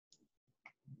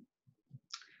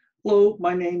Hello,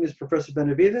 my name is Professor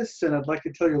Benavides, and I'd like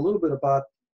to tell you a little bit about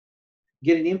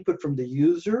getting input from the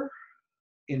user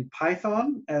in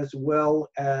Python, as well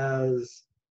as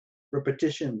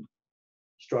repetition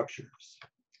structures.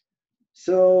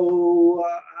 So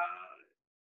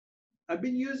I've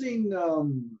been using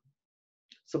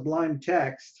Sublime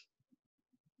Text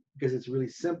because it's really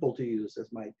simple to use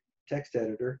as my text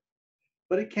editor,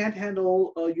 but it can't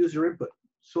handle user input.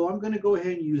 So I'm going to go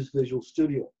ahead and use Visual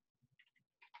Studio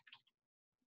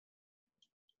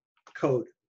Code.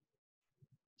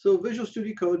 So Visual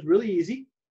Studio Code is really easy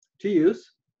to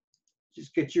use.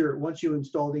 Just get once you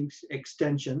install these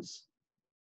extensions,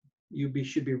 you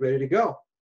should be ready to go.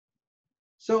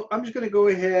 So I'm just going to go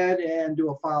ahead and do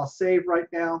a file save right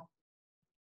now.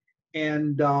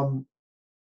 And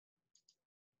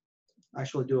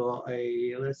actually do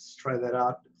let's try that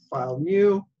out, file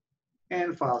new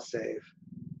and file save.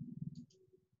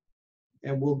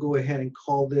 And we'll go ahead and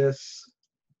call this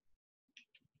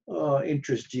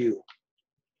InterestDue.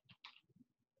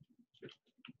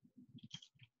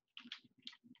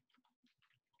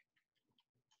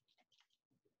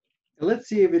 And let's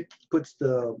see if it puts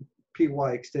the py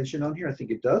extension on here. I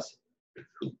think it does.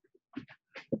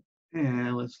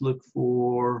 And let's look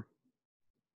for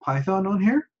Python on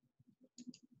here.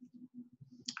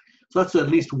 So that's at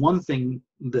least one thing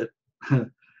that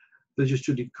Visual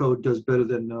Studio Code does better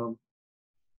than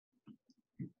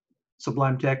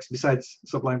Sublime Text, besides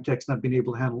Sublime Text not being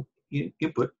able to handle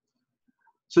input.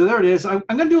 So there it is. I'm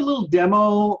going to do a little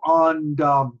demo on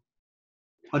an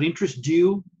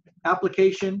InterestDue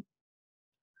application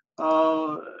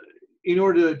in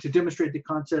order to demonstrate the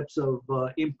concepts of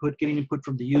getting input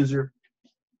from the user,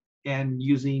 and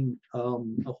using a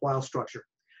while structure.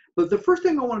 But the first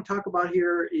thing I want to talk about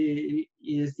here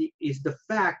is the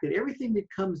fact that everything that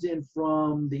comes in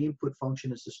from the input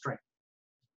function is a string.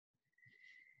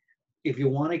 If you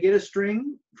want to get a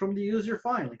string from the user,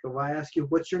 fine. Like if I ask you,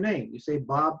 what's your name? You say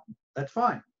Bob, that's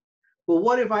fine. But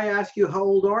what if I ask you, how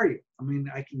old are you? I mean,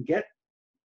 I can get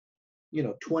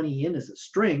 20 in as a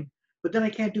string, but then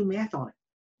I can't do math on it.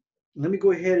 Let me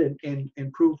go ahead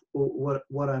and prove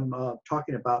what I'm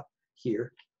talking about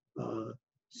here.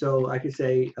 So I could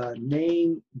say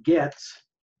name gets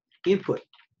input.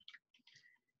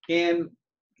 And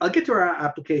I'll get to our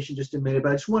application just in a minute,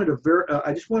 but I just wanted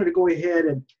to go ahead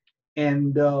and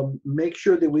make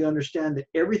sure that we understand that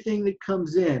everything that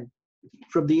comes in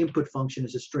from the input function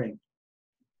is a string.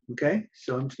 Okay,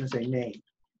 so I'm just going to say name,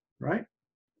 right?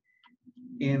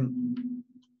 And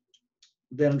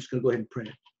then I'm just going to go ahead and print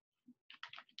it.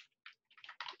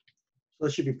 So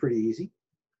that should be pretty easy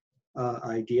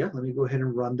idea. Let me go ahead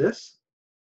and run this.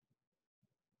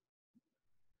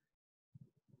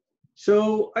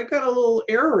 So I got a little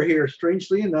error here,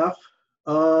 strangely enough.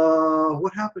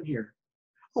 What happened here?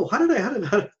 Oh, I don't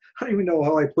even know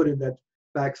how I put in that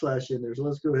backslash in there. So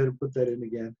let's go ahead and put that in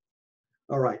again.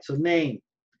 All right, so name.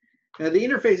 Now the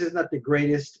interface is not the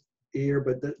greatest here,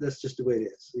 but that's just the way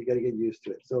it is. So you got to get used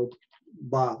to it. So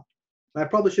Bob. I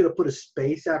probably should have put a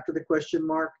space after the question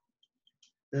mark,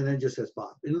 and then it just says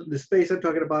Bob. And the space I'm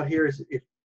talking about here is if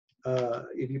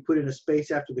you put in a space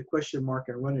after the question mark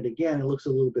and run it again, it looks a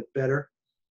little bit better,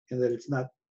 and that it's not,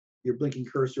 your blinking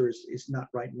cursor is not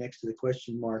right next to the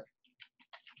question mark.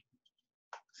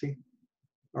 See?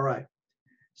 All right.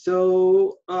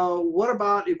 So what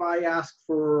about if I ask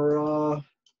for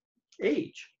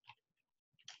age?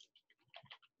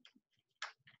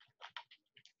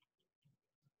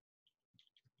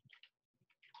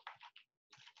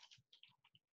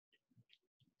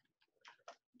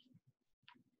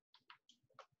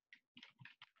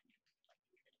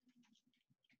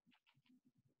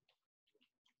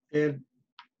 And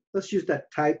let's use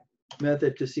that type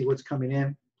method to see what's coming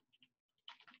in.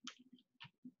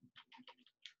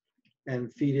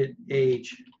 And feed it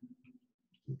age.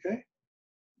 Okay.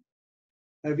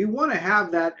 Now, if you want to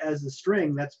have that as a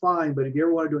string, that's fine. But if you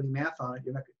ever want to do any math on it,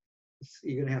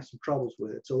 you're going to have some troubles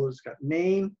with it. So it's got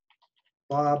name,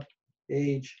 Bob,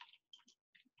 age.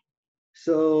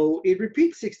 So it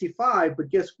repeats 65, but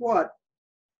guess what?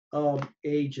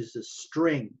 Age is a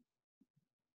string.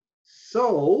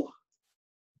 So,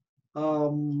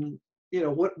 what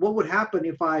would happen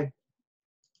if I,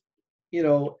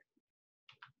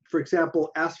 for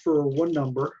example, ask for one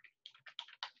number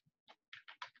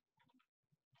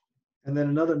and then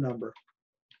another number?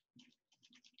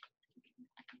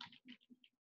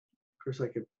 Of course, I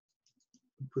could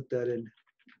put that in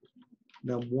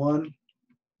num1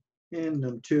 and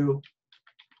num2.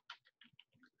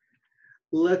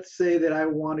 Let's say that I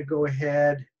want to go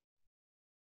ahead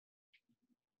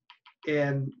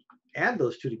and add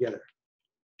those two together.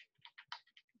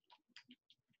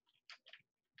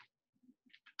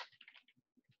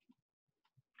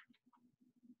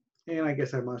 And I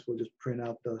guess I might as well just print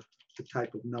out the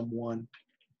type of num1.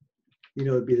 You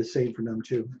know, it'd be the same for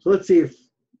num2. So let's see if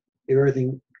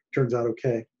everything turns out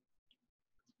okay.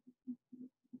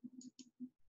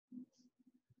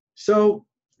 So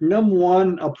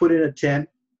num1, I'll put in a 10.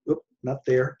 Oop, not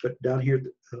there, but down here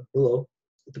below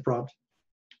at the prompt.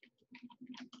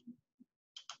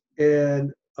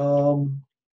 And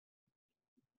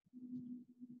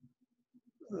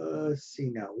let's see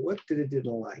now, what did it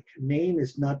didn't like? Name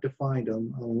is not defined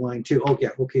on line 2. Oh yeah,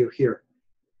 okay, here.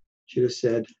 Should have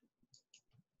said.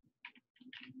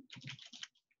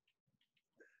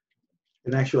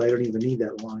 And actually, I don't even need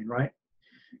that line, right?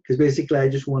 Because basically, I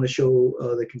just want to show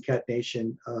the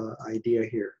concatenation idea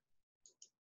here.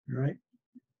 All right.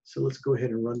 So let's go ahead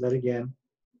and run that again.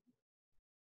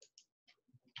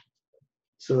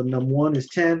 So num1 is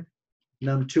 10,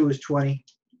 num2 is 20.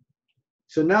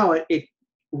 So now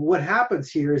what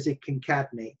happens here is it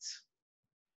concatenates.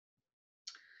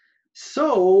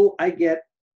 So I get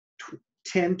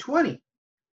 10, 20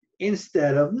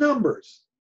 instead of numbers.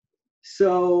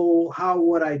 So how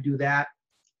would I do that?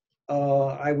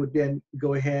 I would then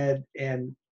go ahead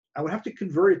and I would have to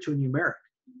convert it to a numeric.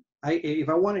 If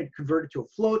I wanted to convert it to a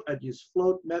float, I'd use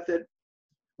float method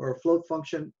or a float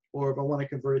function, or if I want to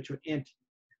convert it to an int,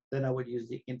 then I would use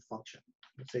the int function.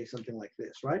 Let's say something like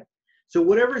this, right? So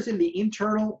whatever's in the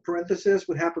internal parenthesis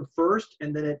would happen first,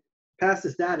 and then it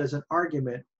passes that as an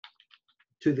argument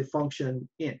to the function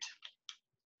int.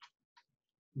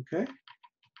 Okay?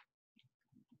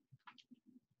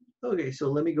 Okay, so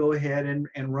let me go ahead and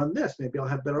run this. Maybe I'll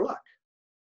have better luck.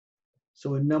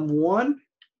 So in num1,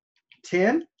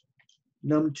 10,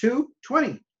 num2,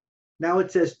 20. Now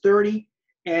it says 30,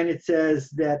 and it says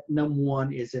that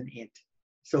num1 is an int.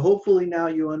 So hopefully now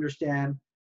you understand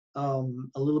a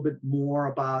little bit more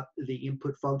about the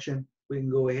input function. We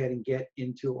can go ahead and get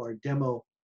into our demo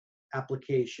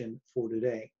application for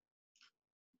today.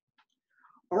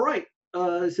 All right,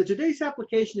 so today's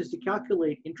application is to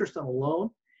calculate interest on a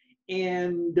loan.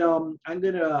 And I'm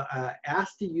going to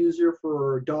ask the user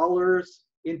for dollars,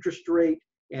 interest rate,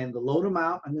 and the loan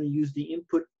amount. I'm going to use the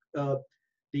input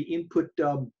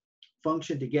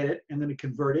function to get it. I'm going to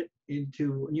convert it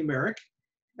into numeric,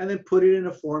 and then put it in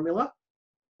a formula,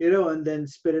 and then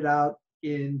spit it out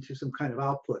into some kind of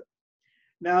output.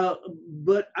 Now,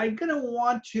 but I'm going to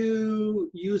want to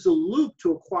use a loop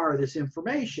to acquire this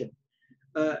information.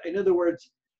 In other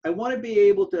words, I want to be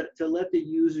able to let the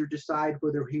user decide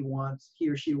whether he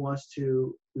or she wants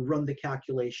to run the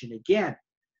calculation again.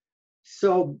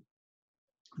 So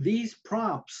these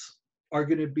prompts are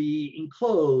going to be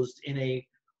enclosed in a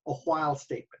while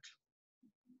statement.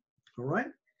 All right.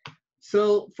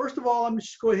 So first of all, I'm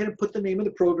just go ahead and put the name of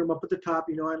the program up at the top.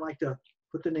 You know, I like to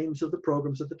put the names of the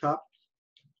programs at the top.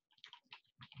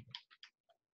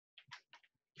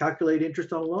 Calculate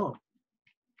interest on a loan.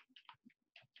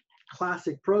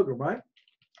 Classic program, right?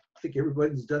 I think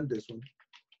everybody's done this one.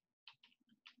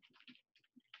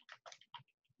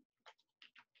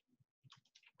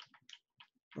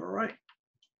 All right.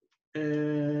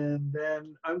 And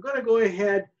then I'm going to go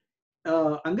ahead.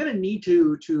 I'm going to need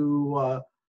to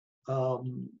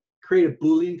create a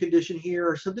Boolean condition here,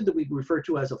 or something that we refer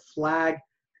to as a flag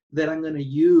that I'm going to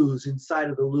use inside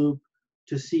of the loop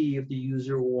to see if the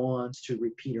user wants to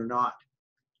repeat or not.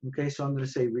 Okay, so I'm going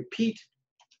to say repeat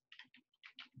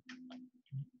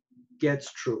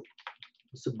gets true.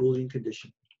 It's a Boolean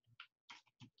condition.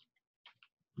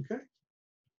 Okay.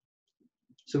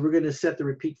 So we're going to set the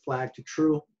repeat flag to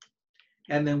true,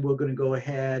 and then we're going to go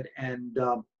ahead and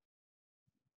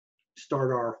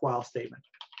start our while statement.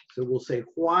 So we'll say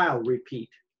while repeat.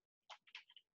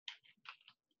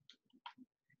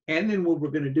 And then what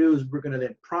we're going to do is we're going to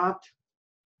then prompt.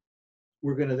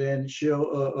 We're going to then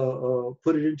show,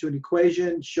 put it into an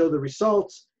equation, show the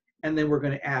results, and then we're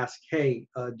going to ask, hey,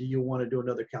 do you want to do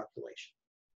another calculation?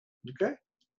 Okay.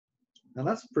 Now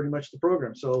that's pretty much the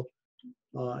program. So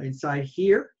inside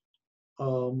here,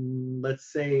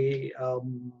 let's say,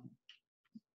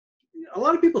 a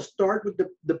lot of people start with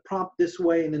the prompt this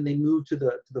way, and then they move to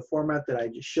the format that I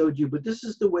just showed you, but this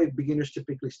is the way beginners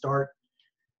typically start.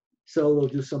 So they'll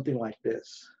do something like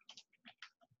this.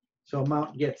 So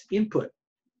amount gets input.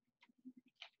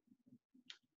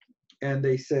 And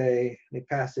they say, they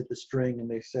pass it the string, and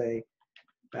they say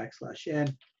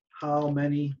 \n, how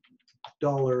many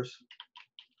dollars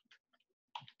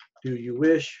do you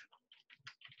wish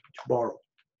to borrow?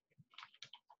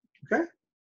 Okay?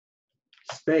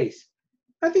 Space.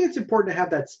 I think it's important to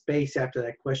have that space after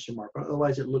that question mark,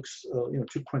 otherwise it looks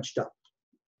too crunched up.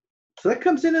 So that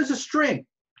comes in as a string.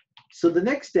 So the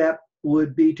next step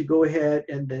would be to go ahead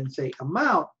and then say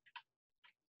amount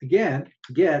again,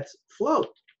 gets float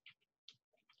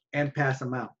and pass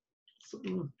amount. So,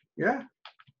 yeah.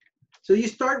 So you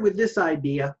start with this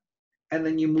idea, and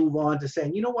then you move on to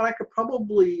saying, you know what, I could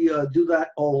probably do that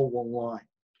all in one line.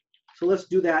 So let's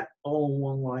do that all in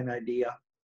one line idea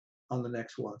on the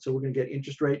next one. So we're going to get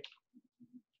interest rate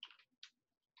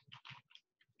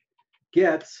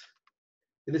gets,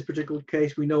 in this particular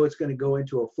case, we know it's going to go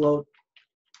into a float,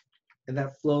 and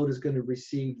that float is going to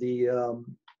receive the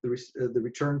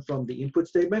return from the input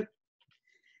statement.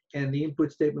 And the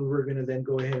input statement, we're going to then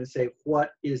go ahead and say,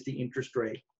 what is the interest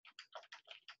rate?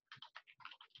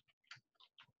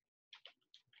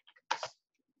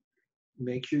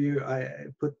 Make sure I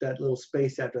put that little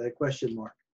space after that question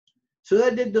mark. So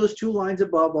that did those two lines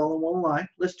above all in one line.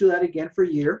 Let's do that again for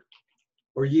year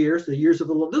or years, the years of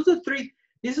the loan. These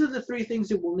are the three things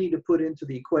that we'll need to put into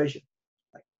the equation.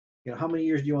 Like, you know, how many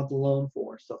years do you want the loan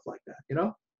for? Stuff like that, you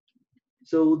know?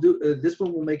 So we'll do, this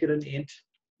one we'll make it an int.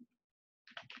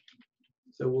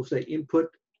 So we'll say input,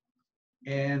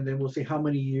 and then we'll say how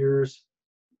many years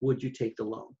would you take the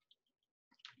loan?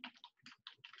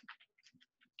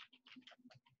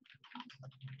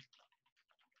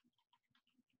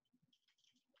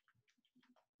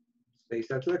 Space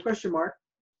after that question mark.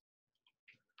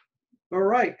 All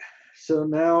right, so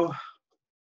now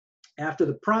after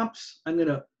the prompts, I'm going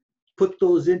to put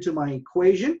those into my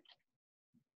equation.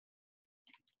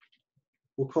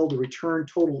 We'll call the return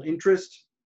total interest.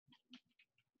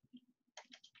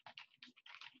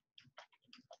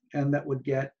 And that would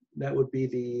be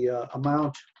the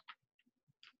amount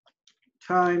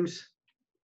times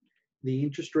the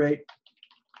interest rate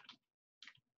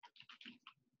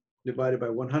divided by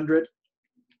 100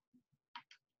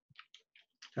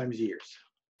 times years.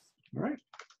 All right.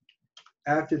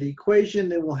 After the equation,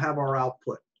 then we'll have our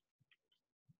output.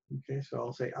 Okay, so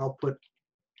I'll say output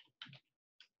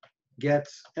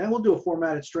gets, and we'll do a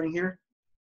formatted string here.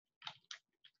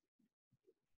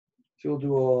 So we'll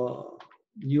do a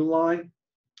new line,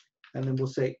 and then we'll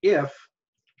say if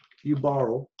you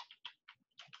borrow,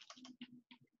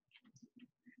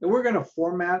 and we're going to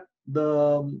format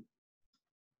the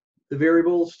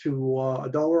variables to a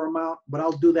dollar amount, but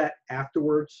I'll do that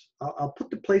afterwards. I'll put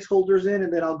the placeholders in,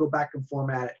 and then I'll go back and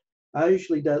format it. I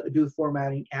usually do the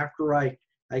formatting after I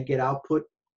get output.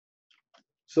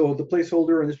 So the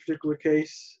placeholder in this particular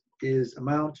case is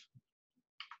amount.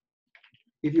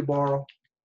 If you borrow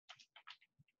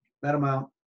that amount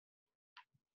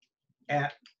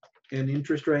at an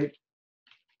interest rate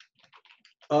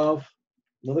of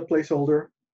another placeholder,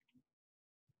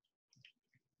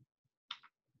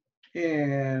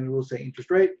 and we'll say interest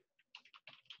rate.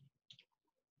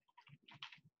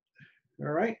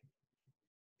 All right.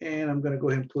 And I'm going to go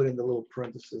ahead and put in the little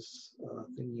parenthesis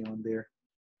thingy on there.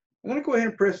 I'm going to go ahead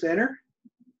and press enter.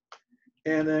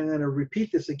 And then I'm going to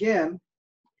repeat this again.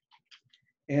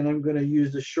 And I'm going to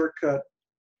use the shortcut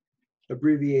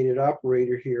abbreviated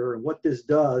operator here. And what this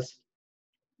does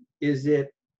is the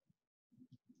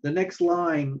next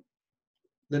line,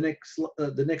 the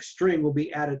next string will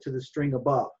be added to the string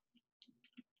above.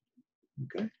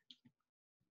 Okay.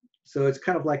 So it's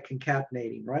kind of like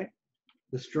concatenating, right?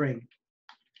 The string.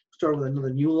 Start with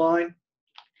another new line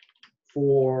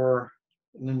and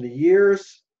then the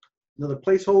years, another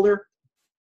placeholder.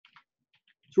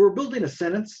 So we're building a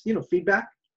sentence, you know, feedback.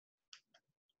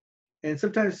 And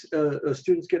sometimes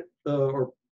students get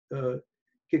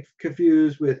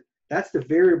confused with that's the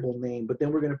variable name, but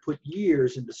then we're going to put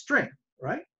years in the string,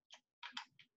 right?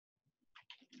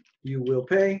 You will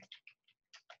pay,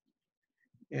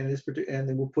 and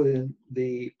then we'll put in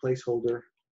the placeholder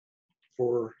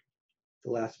for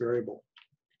the last variable.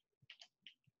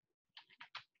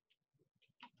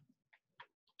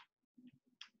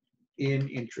 In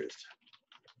interest,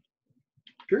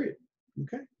 period.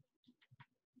 Okay.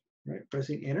 All right,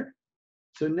 pressing enter.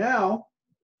 So now,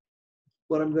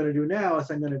 what I'm going to do now is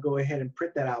I'm going to go ahead and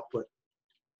print that output.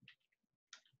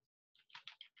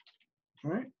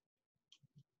 All right.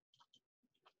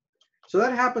 So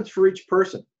that happens for each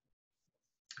person.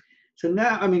 So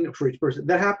now, I mean, for each person,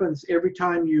 that happens every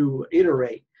time you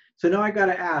iterate. So now I got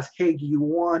to ask, hey, do you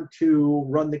want to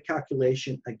run the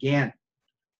calculation again?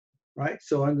 Right.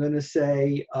 So I'm going to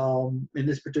say, in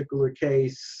this particular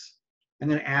case, I'm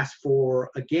going to ask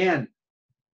for again.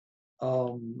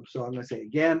 So I'm going to say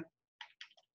again,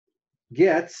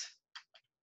 gets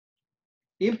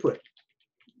input,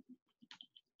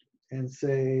 and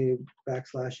say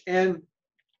 \n.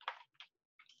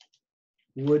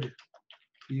 Would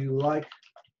you like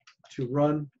to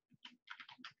run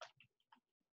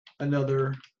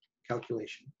another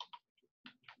calculation?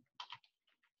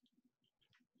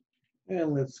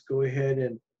 And let's go ahead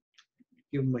and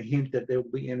give them a hint that they'll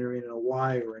be entering a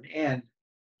Y or an N.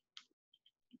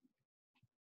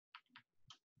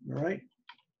 All right.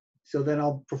 So then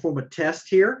I'll perform a test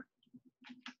here.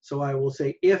 So I will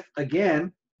say if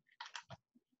again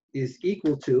is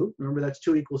equal to, remember that's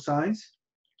two equal signs,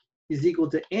 is equal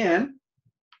to N,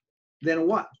 then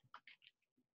what?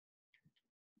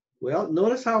 Well,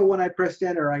 notice how when I pressed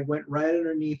enter, I went right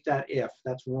underneath that if.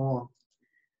 That's wrong.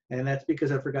 And that's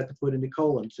because I forgot to put in the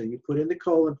colon. So you put in the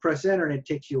colon, press enter, and it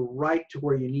takes you right to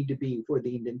where you need to be for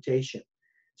the indentation.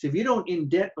 So if you don't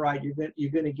indent right,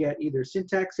 you're going to get either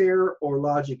syntax error or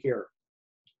logic error.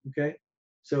 Okay?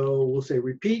 So we'll say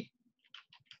repeat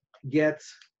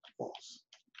gets false.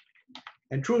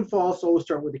 And true and false always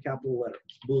start with the capital letter.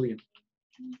 It's Boolean.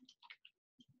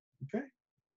 Okay?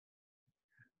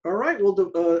 All right, well,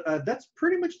 that's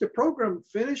pretty much the program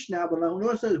finished now, but now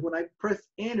notice that when I press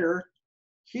enter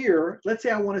here, let's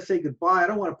say I want to say goodbye. I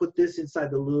don't want to put this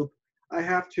inside the loop. I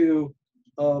have to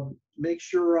make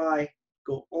sure I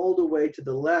go all the way to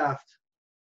the left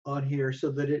on here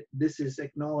so that this is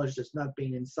acknowledged as not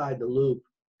being inside the loop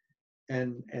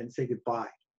and say goodbye.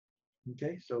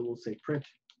 Okay, so we'll say print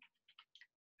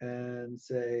and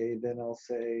say, then I'll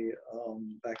say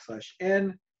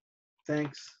 \n,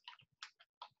 thanks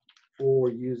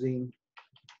for using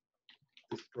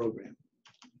this program.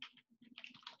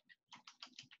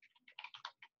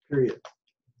 Period.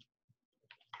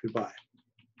 Goodbye.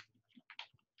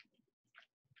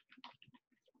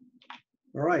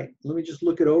 All right, let me just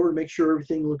look it over to make sure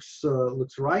everything looks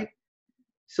right.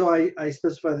 So I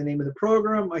specify the name of the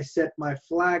program. I set my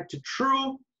flag to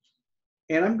true,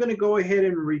 and I'm going to go ahead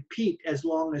and repeat as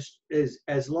long as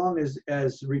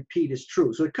repeat is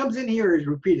true. So it comes in here as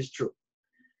repeat is true.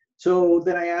 So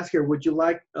then I ask her, would you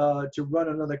like to run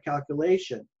another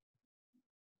calculation?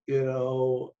 You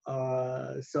know,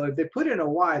 so if they put in a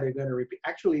Y, they're going to repeat.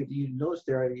 Actually, if you notice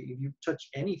there, if you touch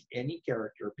any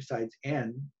character besides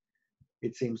N,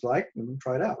 it seems like, let me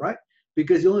try it out, right?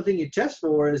 Because the only thing you test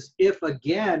for is if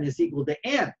again is equal to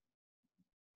N.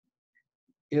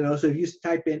 You know, so if you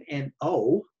type in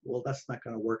NO, well, that's not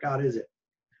going to work out, is it?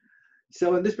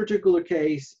 So in this particular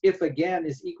case, if again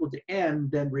is equal to N,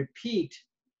 then repeat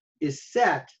is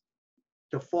set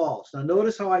to false. Now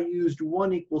notice how I used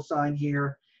one equal sign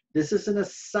here. This is an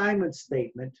assignment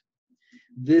statement.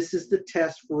 This is the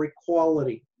test for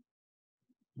equality.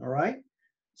 All right?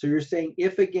 So you're saying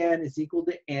if again is equal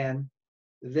to N,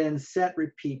 then set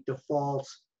repeat to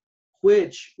false,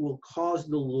 which will cause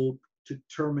the loop to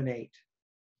terminate,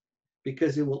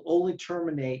 because it will only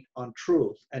terminate on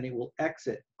truth and it will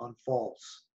exit on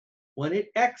false. When it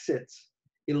exits,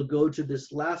 it'll go to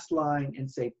this last line and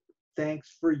say,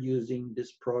 thanks for using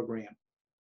this program.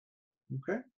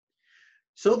 Okay,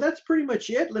 so that's pretty much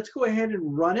it. Let's go ahead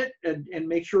and run it and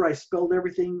make sure I spelled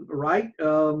everything right.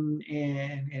 Let's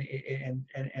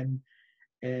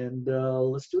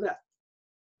do that.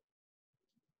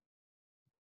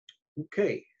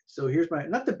 Okay, so here's my,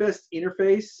 not the best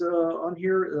interface on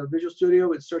here, Visual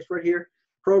Studio. It starts right here.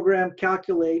 Program,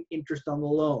 calculate interest on the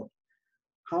loan.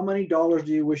 How many dollars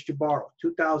do you wish to borrow?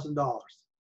 $2,000.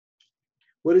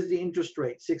 What is the interest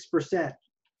rate? 6%.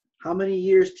 How many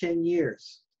years? 10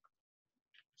 years.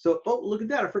 So, oh, look at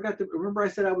that. I forgot to, remember I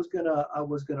said I was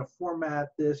gonna format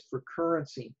this for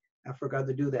currency. I forgot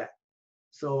to do that.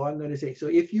 So I'm gonna say, so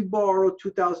if you borrow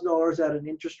 $2,000 at an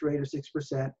interest rate of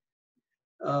 6%,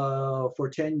 for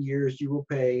 10 years, you will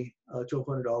pay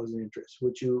 $1,200 in interest.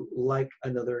 Would you like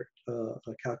another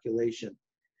calculation?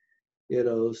 You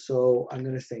know, so I'm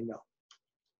going to say no.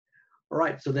 All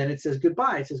right, so then it says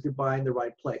goodbye. It says goodbye in the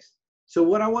right place. So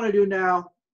what I want to do now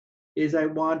is I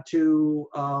want to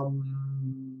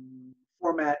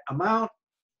format amount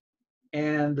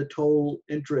and the total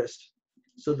interest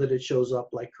so that it shows up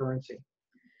like currency.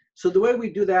 So the way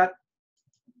we do that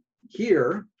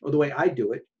here, or the way I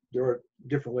do it, there are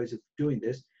different ways of doing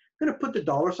this. I'm going to put the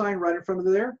 $ right in front of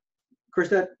there. Of course,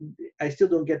 that I still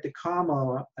don't get the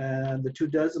comma and the 2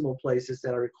 decimal places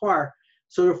that I require.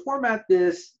 So to format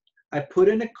this, I put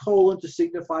in a colon to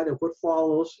signify that what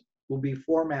follows will be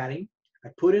formatting. I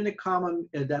put in a comma,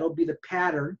 and that'll be the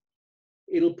pattern.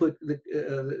 It'll put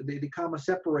the comma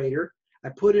separator. I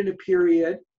put in a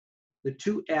period. The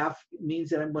 2F means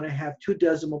that I'm going to have 2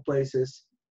 decimal places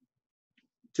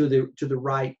to the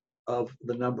right of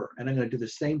the number, and I'm going to do the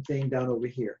same thing down over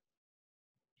here.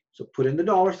 So put in the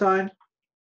 $,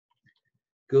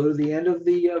 go to the end of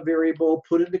the variable,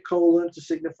 put in the colon to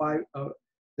signify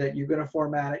that you're going to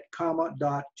format it, comma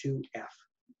dot 2F.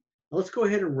 Now let's go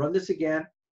ahead and run this again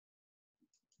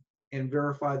and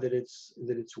verify that it's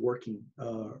working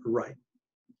right.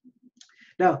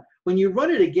 Now when you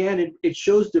run it again, it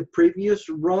shows the previous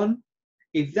run.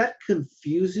 If that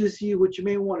confuses you, what you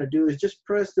may want to do is just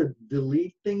press the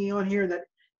delete thingy on here. That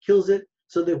kills it,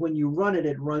 so that when you run it,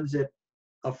 it runs it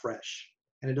afresh,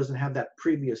 and it doesn't have that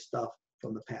previous stuff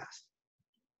from the past.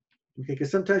 Okay, because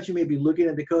sometimes you may be looking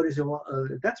at the code and say, well,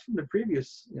 that's from the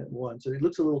previous one, so it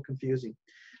looks a little confusing.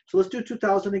 So let's do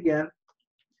 2000 again.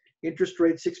 Interest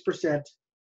rate 6%,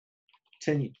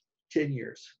 10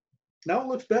 years. Now it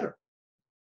looks better.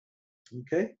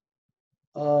 Okay.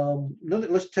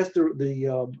 Let's test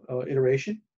the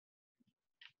iteration.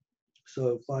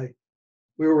 So if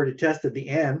we already tested the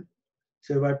N.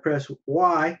 So if I press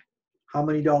Y, how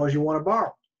many dollars you want to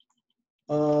borrow?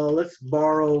 Let's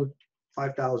borrow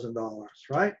 $5,000,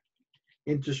 right?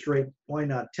 Interest rate, why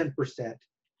not 10%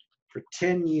 for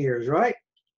 10 years, right?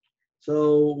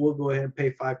 So we'll go ahead and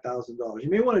pay $5,000. You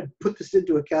may want to put this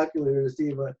into a calculator to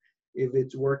see if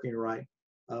it's working right.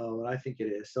 And I think it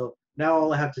is. So now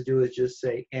all I have to do is just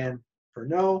say N for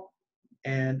no,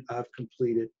 and I've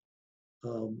completed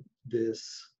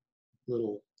this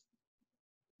little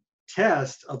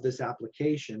test of this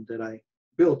application that I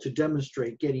built to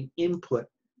demonstrate getting input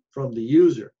from the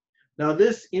user. Now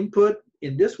this input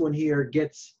in this one here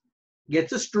gets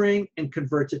a string and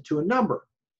converts it to a number.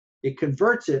 It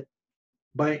converts it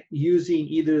by using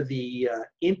either the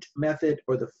int method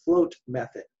or the float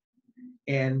method.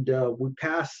 And we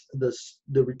pass the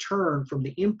return from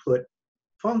the input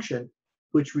function,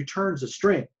 which returns a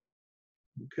string.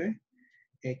 Okay?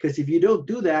 Because if you don't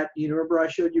do that, you remember I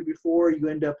showed you before, you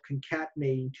end up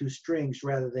concatenating two strings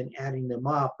rather than adding them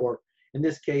up, or in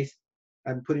this case,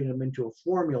 I'm putting them into a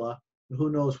formula, and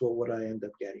who knows what I end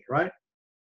up getting, right?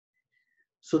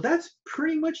 So that's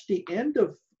pretty much the end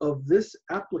of this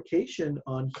application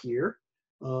on here.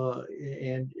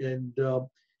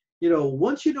 You know,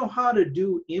 once you know how to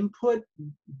do input,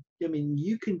 I mean,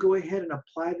 you can go ahead and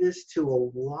apply this to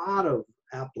a lot of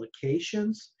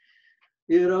applications.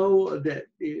 You know,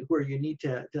 where you need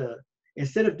to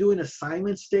instead of doing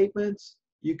assignment statements,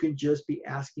 you can just be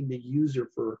asking the user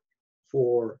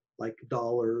for like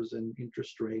dollars and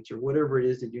interest rates or whatever it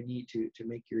is that you need to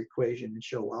make your equation and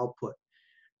show output.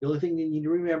 The only thing you need to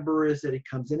remember is that it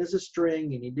comes in as a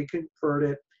string. You need to convert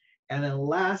it, and then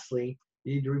lastly,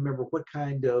 you need to remember what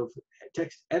kind of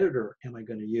text editor am I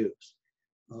going to use.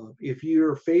 If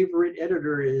your favorite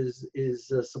editor is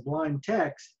Sublime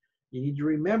Text, you need to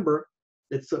remember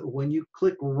that when you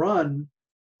click Run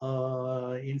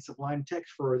in Sublime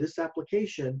Text for this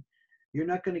application, you're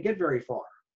not going to get very far,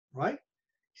 right?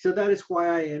 So that is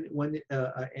why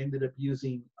I ended up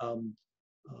using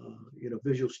you know,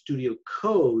 Visual Studio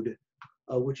Code,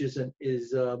 which is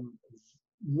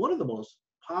one of the most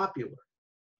popular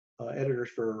editors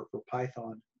for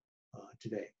Python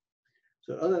today.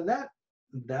 So other than that,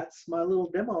 that's my little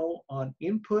demo on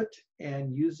input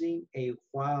and using a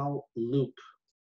while loop.